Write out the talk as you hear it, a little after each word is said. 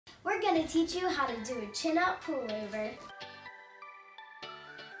we're going to teach you how to do a chin-up pullover.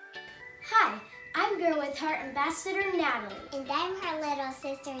 Hi, I'm Girl with Heart Ambassador Natalie. And I'm her little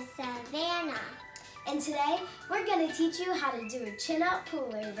sister, Savannah. And today, we're going to teach you how to do a chin-up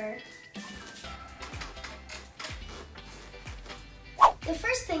pullover. The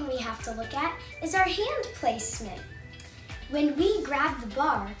first thing we have to look at is our hand placement. When we grab the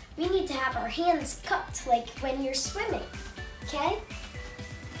bar, we need to have our hands cupped like when you're swimming, okay?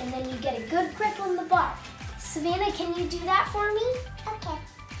 And then you get a good grip on the bar. Savannah, can you do that for me? Okay.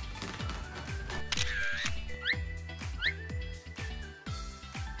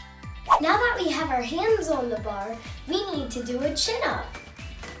 Now that we have our hands on the bar, we need to do a chin-up.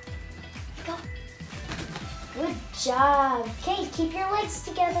 Go. Good job. Okay, keep your legs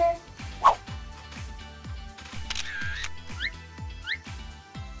together.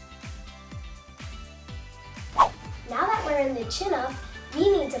 Now that we're in the chin-up, we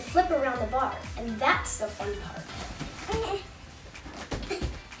need to flip around the bar, and that's the fun part.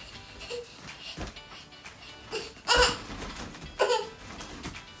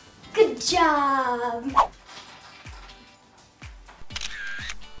 Good job!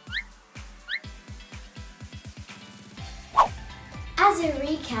 As a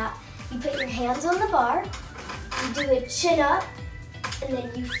recap, you put your hands on the bar, you do a chin-up, and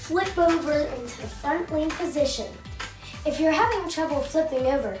then you flip over into the front lean position. If you're having trouble flipping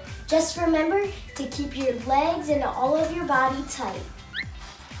over, just remember to keep your legs and all of your body tight.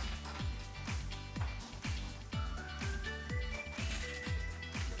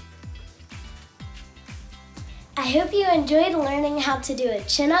 I hope you enjoyed learning how to do a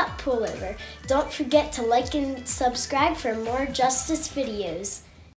chin-up pullover. Don't forget to like and subscribe for more Justice videos.